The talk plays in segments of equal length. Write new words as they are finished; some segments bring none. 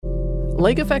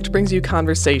Lake Effect brings you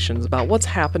conversations about what's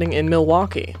happening in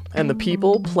Milwaukee and the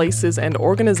people, places, and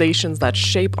organizations that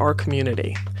shape our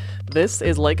community. This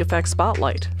is Lake Effect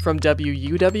Spotlight from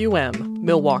WUWM,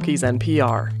 Milwaukee's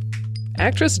NPR.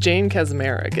 Actress Jane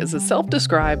Kaczmarek is a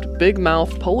self-described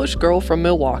big-mouth Polish girl from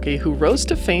Milwaukee who rose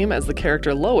to fame as the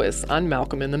character Lois on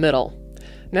Malcolm in the Middle.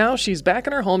 Now she's back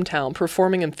in her hometown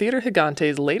performing in Theatre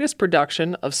Gigante's latest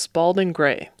production of Spalding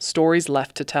Gray, Stories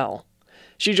Left to Tell.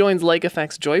 She joins Lake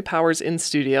Effect's Joy Powers in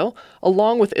studio,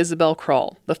 along with Isabelle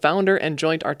Kralj, the founder and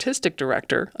joint artistic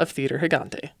director of Theatre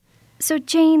Gigante. So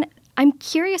Jane, I'm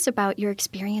curious about your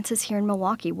experiences here in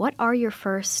Milwaukee. What are your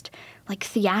first,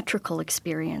 theatrical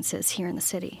experiences here in the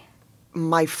city?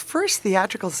 My first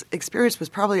theatrical experience was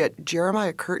probably at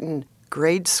Jeremiah Curtin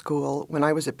grade school when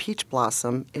I was a peach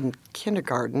blossom in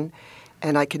kindergarten,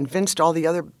 and I convinced all the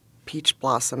other peach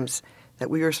blossoms that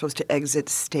we were supposed to exit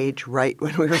stage right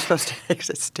when we were supposed to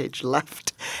exit stage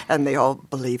left. And they all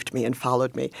believed me and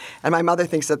followed me. And my mother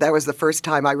thinks that was the first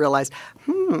time I realized,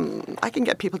 I can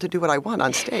get people to do what I want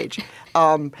on stage.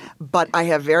 But I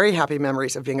have very happy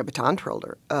memories of being a baton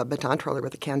twirler with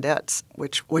the Candettes,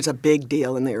 which was a big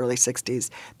deal in the early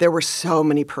 60s. There were so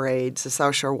many parades, the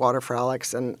South Shore Water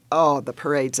Frolics, and the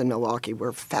parades in Milwaukee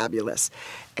were fabulous.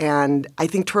 And I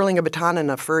think twirling a baton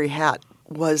in a furry hat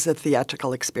was a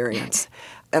theatrical experience,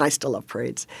 and I still love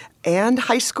parades. And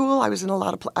high school, I was in all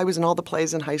the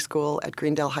plays in high school at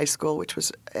Greendale High School,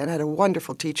 and had a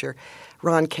wonderful teacher,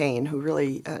 Ron Kane, who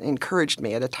really encouraged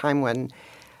me at a time when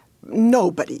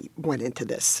nobody went into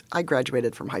this. I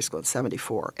graduated from high school in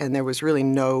 '74, and there was really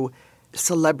no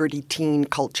celebrity teen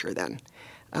culture then.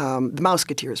 The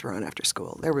Mouseketeers were on after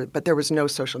school, but there was no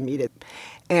social media.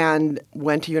 And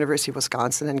went to University of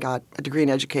Wisconsin and got a degree in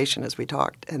education, as we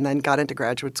talked, and then got into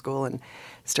graduate school and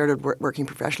started working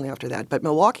professionally after that. But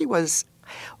Milwaukee was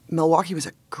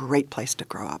a great place to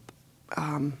grow up.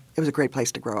 It was a great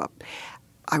place to grow up.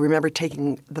 I remember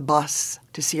taking the bus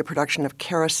to see a production of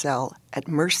Carousel at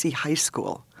Mercy High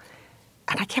School.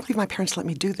 And I can't believe my parents let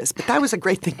me do this, but that was a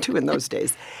great thing, too, in those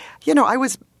days.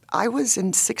 I was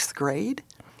in sixth grade,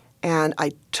 and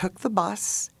I took the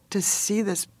bus to see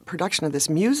this production of this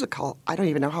musical. I don't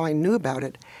even know how I knew about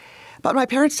it. But my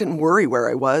parents didn't worry where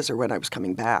I was or when I was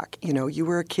coming back. You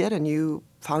were a kid and you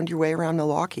found your way around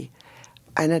Milwaukee.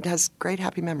 And it has great,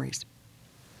 happy memories.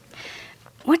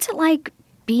 What's it like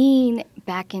being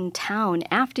back in town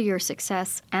after your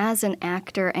success as an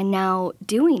actor and now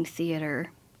doing theater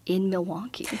in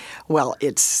Milwaukee? Well,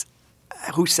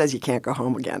 who says you can't go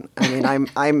home again? I mean,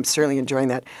 I'm certainly enjoying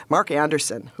that. Mark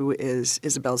Anderson, who is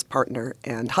Isabelle's partner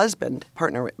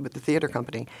with the theater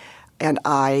company, and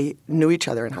I knew each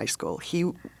other in high school.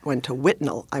 He went to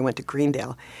Whitnall. I went to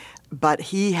Greendale. But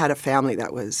he had a family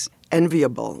that was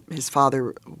enviable. His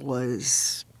father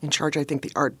was in charge, I think,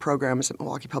 the art programs at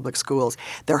Milwaukee Public Schools.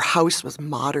 Their house was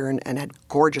modern and had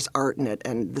gorgeous art in it,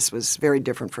 and this was very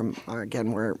different from,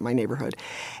 again, my neighborhood.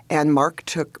 And Mark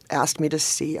asked me to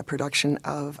see a production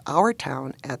of Our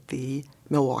Town at the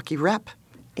Milwaukee Rep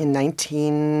in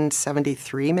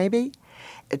 1973, maybe.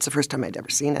 It's the first time I'd ever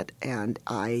seen it, and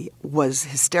I was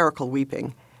hysterical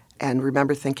weeping and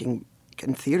remember thinking,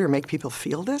 can theater make people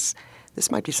feel this? This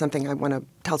might be something I want to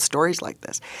tell stories like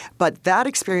this. But that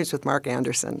experience with Mark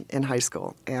Anderson in high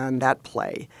school and that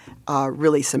play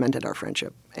really cemented our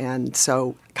friendship. And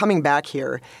so coming back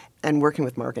here and working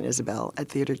with Mark and Isabelle at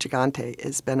Theatre Gigante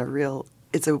has been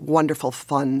it's a wonderful,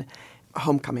 fun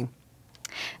homecoming.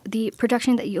 The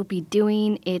production that you'll be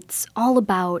doing, it's all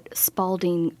about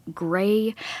Spalding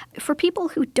Gray. For people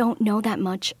who don't know that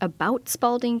much about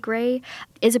Spalding Gray,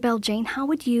 Isabelle, Jane, how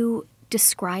would you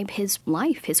describe his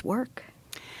life, his work?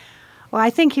 Well, I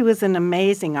think he was an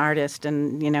amazing artist,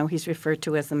 and, he's referred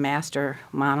to as a master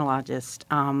monologist.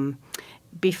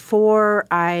 Before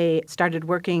I started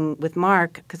working with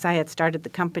Mark, because I had started the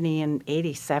company in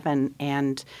 '87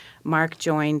 and Mark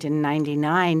joined in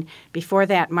 '99, before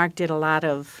that Mark did a lot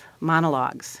of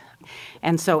monologues.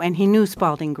 And he knew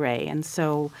Spalding Gray, and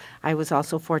so I was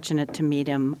also fortunate to meet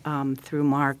him through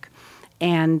Mark.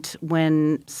 And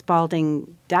when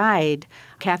Spalding died,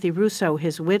 Kathy Russo,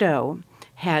 his widow,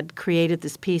 had created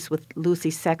this piece with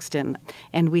Lucy Sexton,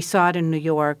 and we saw it in New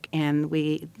York, and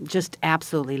we just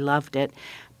absolutely loved it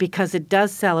because it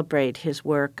does celebrate his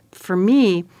work. For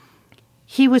me,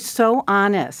 he was so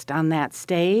honest on that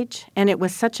stage, and it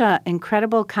was such an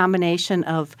incredible combination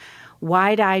of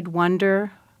wide-eyed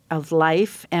wonder of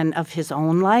life and of his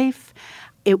own life.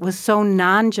 It was so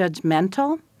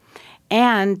non-judgmental.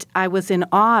 And I was in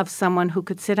awe of someone who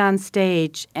could sit on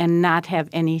stage and not have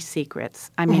any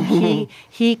secrets. I mean,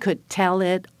 he could tell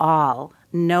it all.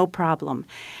 no problem.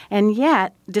 And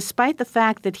yet, despite the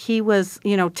fact that he was,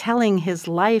 telling his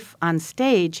life on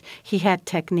stage, he had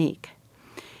technique.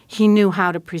 He knew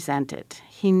how to present it.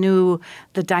 He knew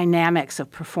the dynamics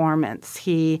of performance.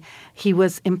 He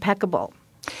was impeccable.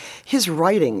 His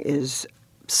writing is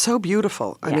so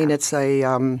beautiful. I Yeah. mean, it's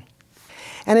and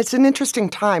it's an interesting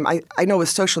time. I know with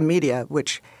social media,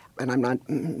 which, and I'm not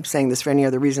saying this for any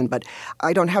other reason, but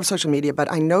I don't have social media,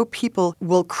 but I know people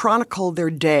will chronicle their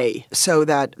day so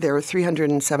that their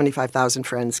 375,000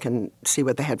 friends can see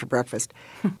what they had for breakfast.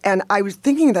 And I was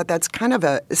thinking that that's kind of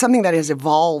something that has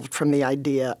evolved from the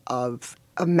idea of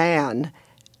a man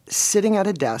sitting at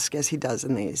a desk, as he does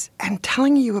in these, and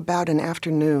telling you about an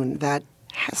afternoon that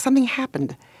something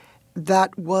happened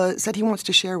that he wants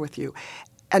to share with you.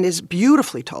 And is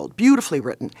beautifully told, beautifully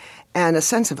written, and a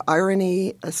sense of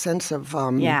irony, a sense of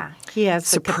he has surprise,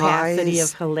 the capacity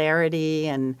of hilarity,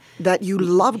 and that you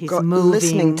love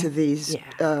listening to these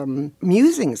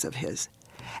musings of his.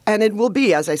 And it will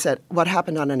be, as I said, what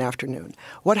happened on an afternoon,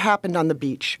 what happened on the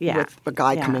beach with a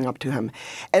guy coming up to him.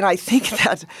 And I think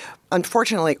that,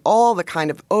 unfortunately, all the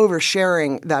kind of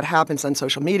oversharing that happens on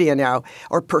social media now,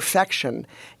 or perfection,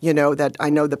 that I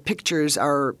know the pictures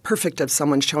are perfect of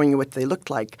someone showing you what they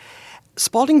looked like.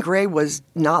 Spalding Gray was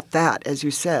not that, as you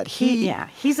said.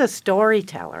 He's a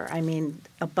storyteller. I mean,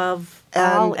 above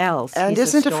all else, and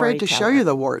he's isn't afraid to show you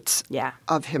the warts Yeah.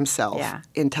 of himself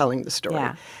in telling the story.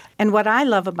 Yeah. And what I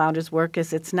love about his work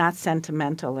is it's not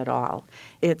sentimental at all.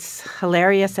 It's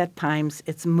hilarious at times.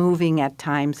 It's moving at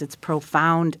times. It's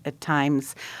profound at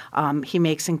times. He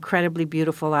makes incredibly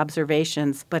beautiful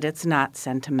observations, but it's not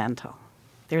sentimental.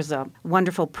 There's a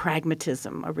wonderful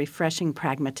pragmatism, a refreshing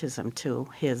pragmatism to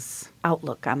his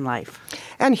outlook on life.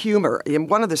 And humor. In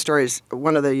one of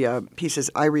the pieces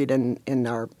I read in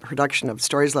our production of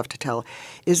Stories Left to Tell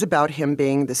is about him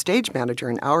being the stage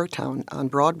manager in Our Town on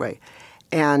Broadway.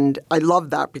 And I love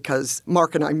that because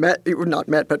Mark and I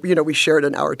we shared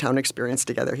an Our Town experience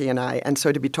together, he and I. And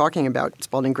so to be talking about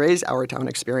Spalding Gray's Our Town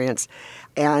experience,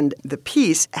 and the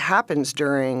piece happens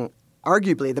during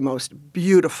arguably the most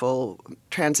beautiful,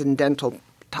 transcendental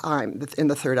time in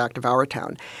the third act of Our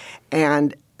Town.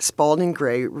 And Spalding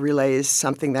Gray relays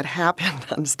something that happened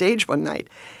on stage one night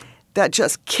that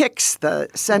just kicks the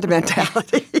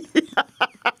sentimentality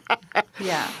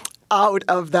out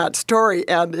of that story.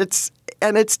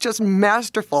 And it's just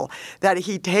masterful that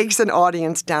he takes an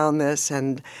audience down this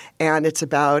and it's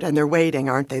about, and they're waiting,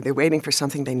 aren't they? They're waiting for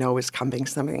something they know is coming,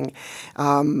 something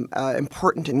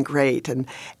important and great. And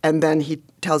then he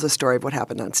tells a story of what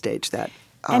happened on stage that.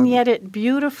 And yet it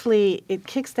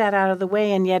kicks that out of the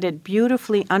way, and yet it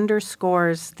beautifully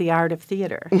underscores the art of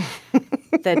theater,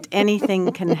 that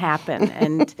anything can happen.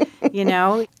 And,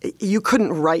 You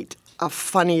couldn't write a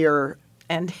funnier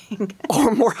ending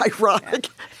or more ironic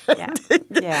ending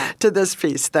to this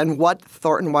piece than what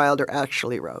Thornton Wilder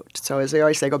actually wrote. So as they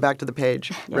always say, go back to the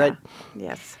page, right?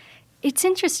 Yes. It's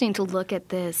interesting to look at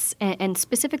this and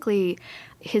specifically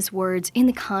his words in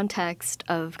the context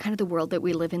of kind of the world that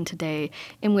we live in today,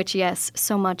 in which, yes,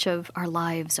 so much of our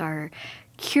lives are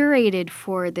curated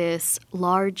for this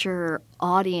larger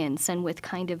audience and with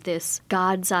kind of this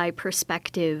God's eye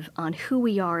perspective on who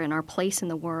we are and our place in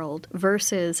the world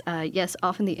versus, yes,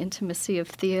 often the intimacy of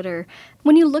theater.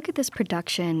 When you look at this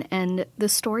production and the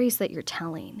stories that you're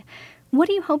telling, what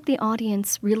do you hope the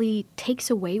audience really takes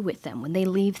away with them when they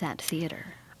leave that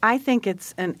theater? I think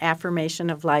it's an affirmation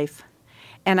of life.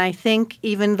 And I think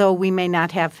even though we may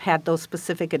not have had those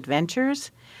specific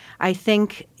adventures, I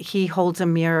think he holds a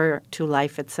mirror to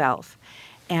life itself.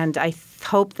 And I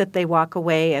hope that they walk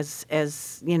away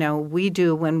as we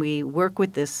do when we work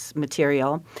with this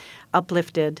material,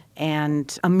 uplifted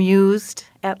and amused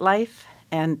at life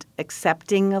and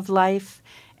accepting of life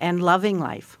and loving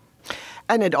life.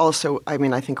 And it also, I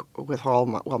think with all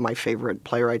my favorite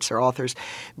playwrights or authors,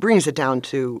 brings it down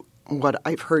to what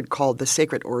I've heard called the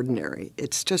sacred ordinary.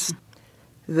 It's just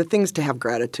the things to have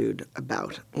gratitude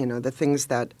about, the things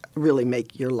that really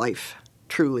make your life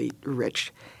truly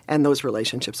rich, and those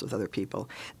relationships with other people.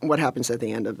 What happens at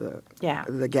the end of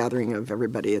the gathering of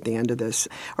everybody at the end of this,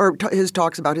 or his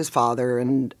talks about his father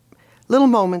and little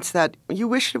moments that you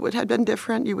wish it would have been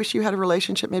different. You wish you had a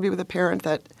relationship maybe with a parent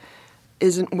that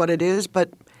isn't what it is, but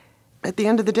at the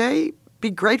end of the day,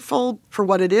 be grateful for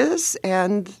what it is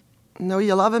and know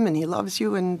you love him and he loves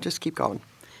you, and just keep going.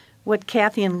 What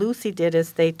Kathy and Lucy did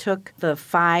is they took the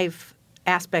 5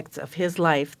 aspects of his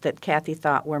life that Kathy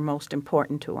thought were most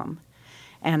important to him,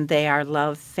 and they are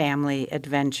love, family,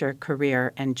 adventure,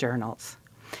 career, and journals.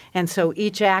 And so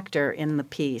each actor in the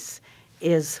piece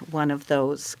is one of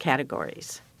those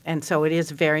categories. And so it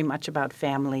is very much about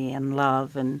family and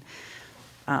love and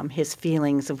his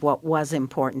feelings of what was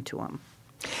important to him.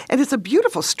 And it's a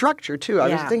beautiful structure, too. I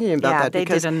was thinking about that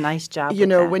because, they did a nice job you with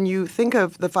know, that. when you think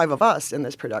of the five of us in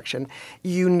this production,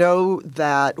 you know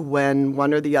that when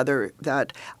one or the other,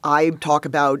 that I talk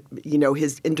about, you know,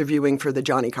 his interviewing for the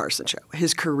Johnny Carson show,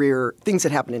 his career, things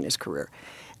that happened in his career.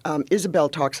 Isabelle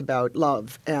talks about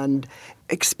love and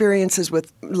experiences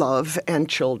with love and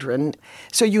children.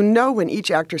 So you know when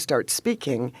each actor starts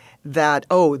speaking that,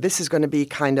 oh, this is going to be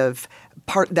kind of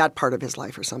that part of his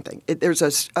life or something. There's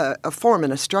a form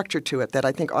and a structure to it that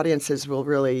I think audiences will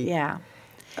really... Yeah.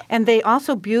 And they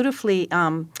also beautifully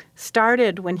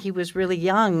started when he was really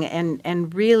young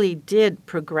and really did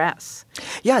progress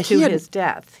to his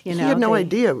death. You know, he had no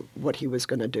idea what he was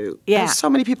going to do. Yeah. And so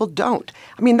many people don't.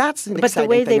 I mean, that's an But the exciting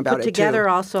way thing they about put it, together too.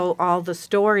 also all the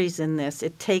stories in this,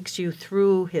 it takes you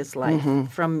through his life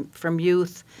from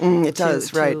youth It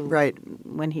does, right.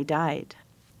 when he died.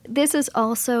 This is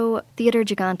also Theatre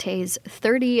Gigante's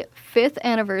 35th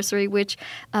anniversary, which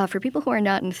for people who are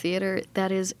not in theater,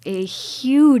 that is a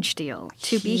huge deal.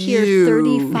 To be here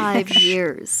 35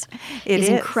 years is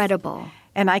incredible.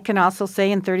 And I can also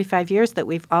say in 35 years that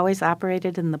we've always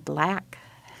operated in the black.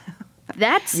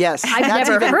 That's Yes, I've that's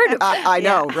never even- heard of. I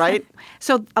know, right?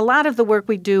 So a lot of the work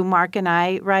we do, Mark and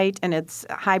I write, and it's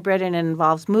hybrid and it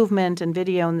involves movement and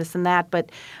video and this and that,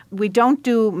 but we don't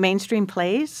do mainstream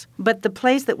plays. But the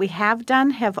plays that we have done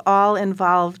have all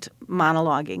involved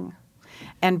monologuing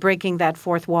and breaking that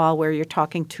fourth wall where you're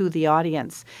talking to the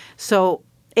audience. So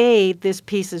A, this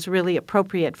piece is really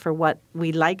appropriate for what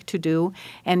we like to do,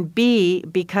 and B,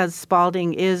 because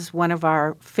Spalding is one of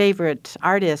our favorite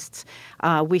artists,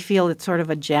 we feel it's sort of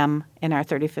a gem in our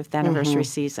 35th anniversary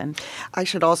season. I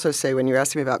should also say, when you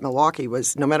asked me about Milwaukee,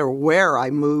 was no matter where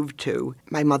I moved to,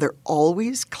 my mother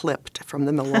always clipped from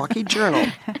the Milwaukee Journal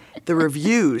the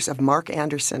reviews of Mark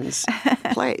Anderson's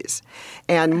plays.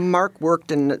 And Mark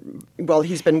worked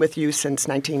he's been with you since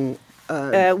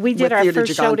we did our Theatre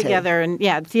first show Gigante. together, and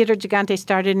Theatre Gigante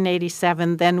started in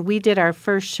 '87. Then we did our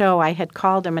first show. I had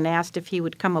called him and asked if he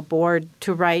would come aboard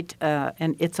to write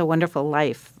an It's a Wonderful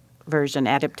Life version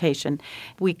adaptation.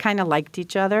 We kind of liked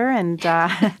each other, and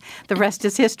the rest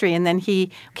is history. And then he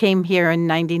came here in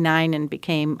 '99 and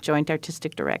became joint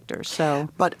artistic director. So,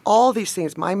 but all these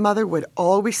things, my mother would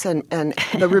always send, and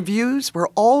the reviews were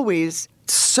always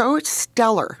so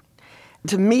stellar.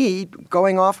 To me,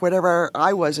 going off whatever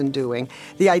I wasn't doing,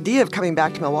 the idea of coming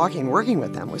back to Milwaukee and working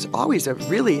with them was always a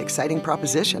really exciting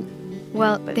proposition.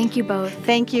 Well, thank you both.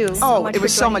 Thank you. Oh, much it for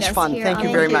was so joining much us fun. here Thank you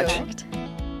on very The much. Direct.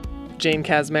 Jane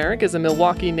Kaczmarek is a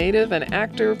Milwaukee native and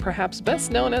actor, perhaps best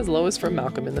known as Lois from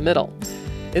Malcolm in the Middle.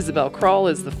 Isabelle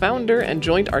Kralj is the founder and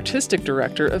joint artistic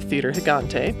director of Theatre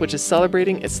Gigante, which is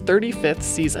celebrating its 35th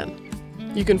season.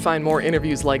 You can find more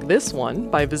interviews like this one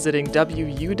by visiting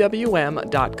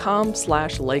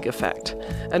wuwm.com/Lake Effect.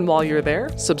 And while you're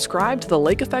there, subscribe to the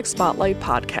Lake Effect Spotlight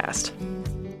podcast.